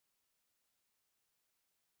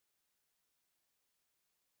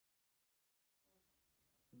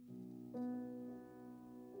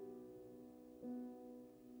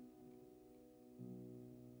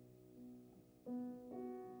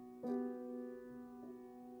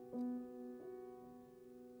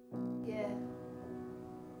Yeah.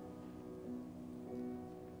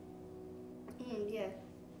 Yeah.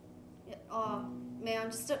 Yeah. Oh, man,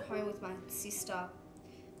 I'm just at home with my sister,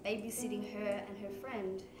 babysitting her and her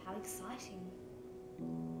friend. How exciting.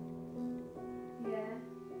 Yeah.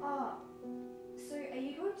 Oh, so are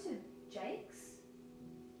you going to Jake's?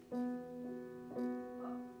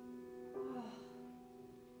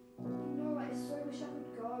 No, I so wish I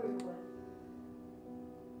could go.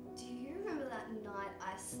 Do you remember that night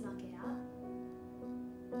I snuck out?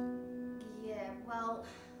 Yeah, well,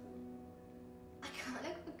 I kind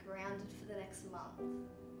of got grounded for the next month.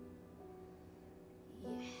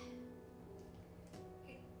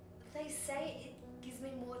 Yeah. They say it gives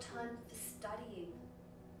me more time for studying.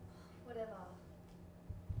 Whatever.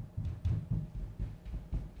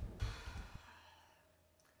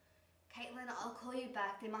 Caitlin, I'll call you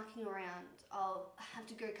back. They're mucking around. I'll have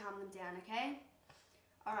to go calm them down, okay?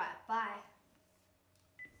 Alright, bye.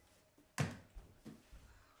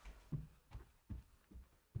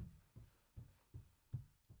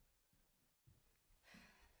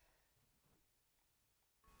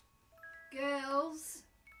 Girls.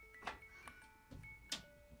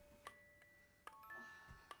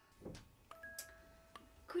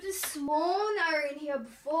 Could have sworn they were in here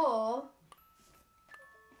before.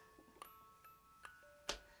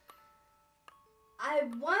 I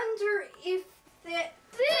wonder if they're...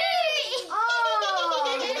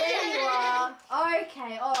 Oh, there you are.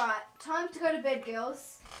 Okay, alright. Time to go to bed,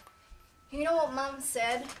 girls. You know what Mum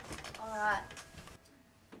said. Alright.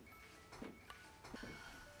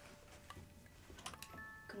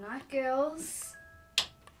 Good night, girls.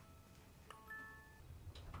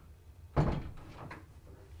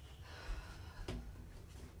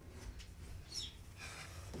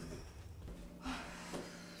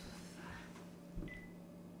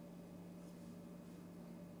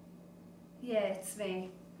 Yeah, it's me.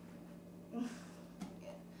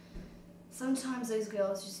 Sometimes those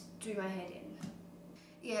girls just do my head in.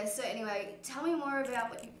 Yeah, so anyway, tell me more about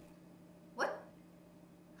what you... What?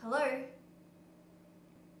 Hello?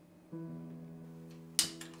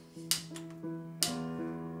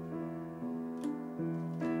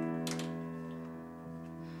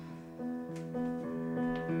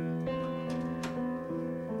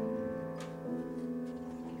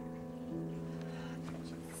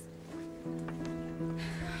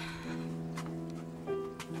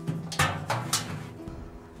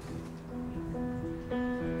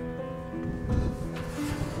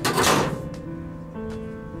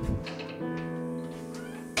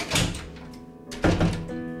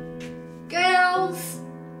 Girls!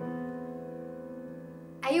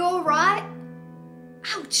 Are you alright?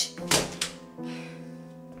 Ouch!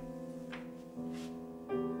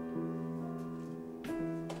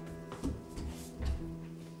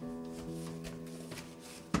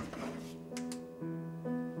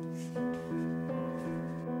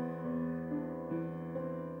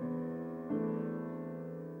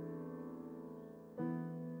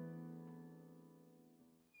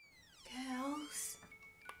 Girls?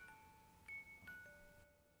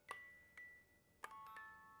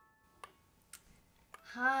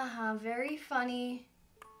 Haha, very funny.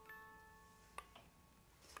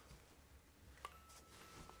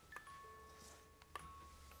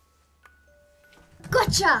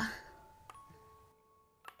 Gotcha!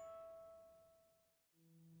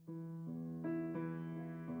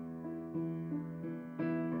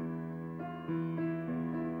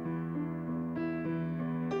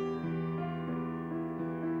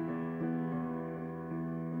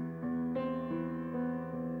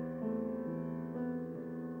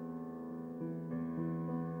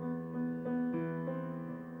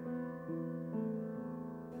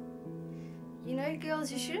 You know,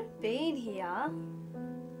 girls, you shouldn't be in here.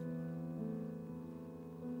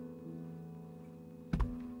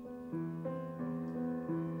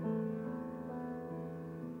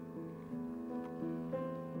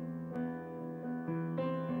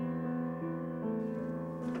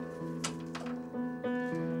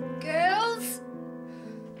 Girls?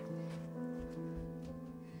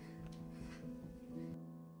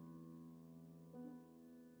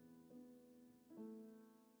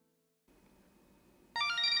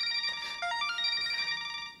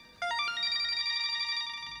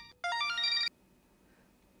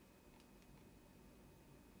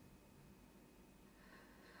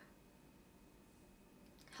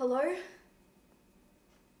 Hello?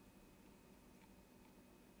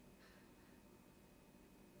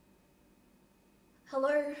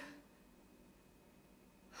 Hello?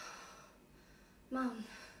 Mum.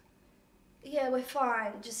 Yeah, we're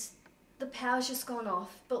fine. Just, the power's just gone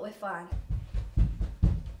off, but we're fine.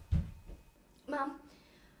 Mum,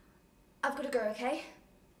 I've got to go, okay?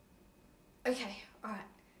 Okay, alright.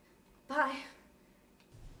 Bye.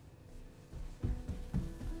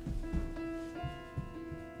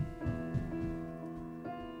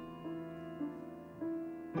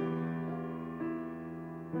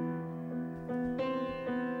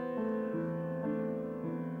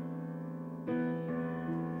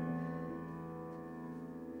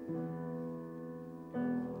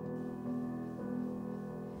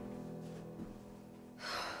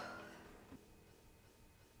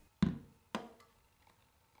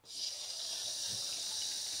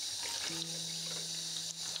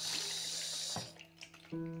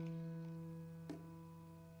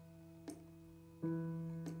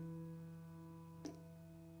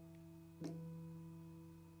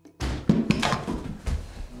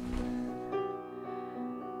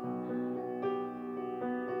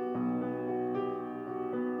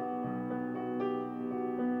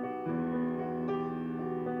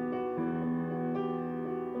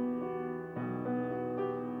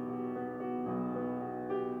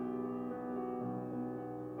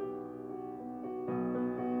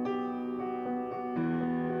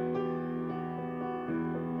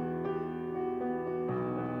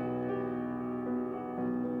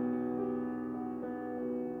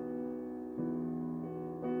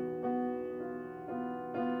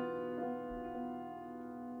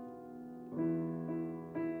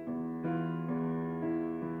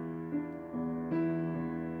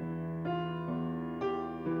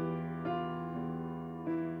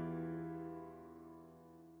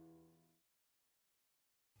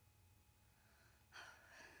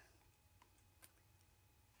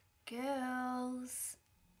 Girls.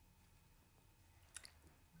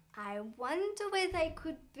 I wonder where they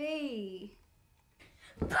could be.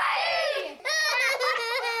 Please!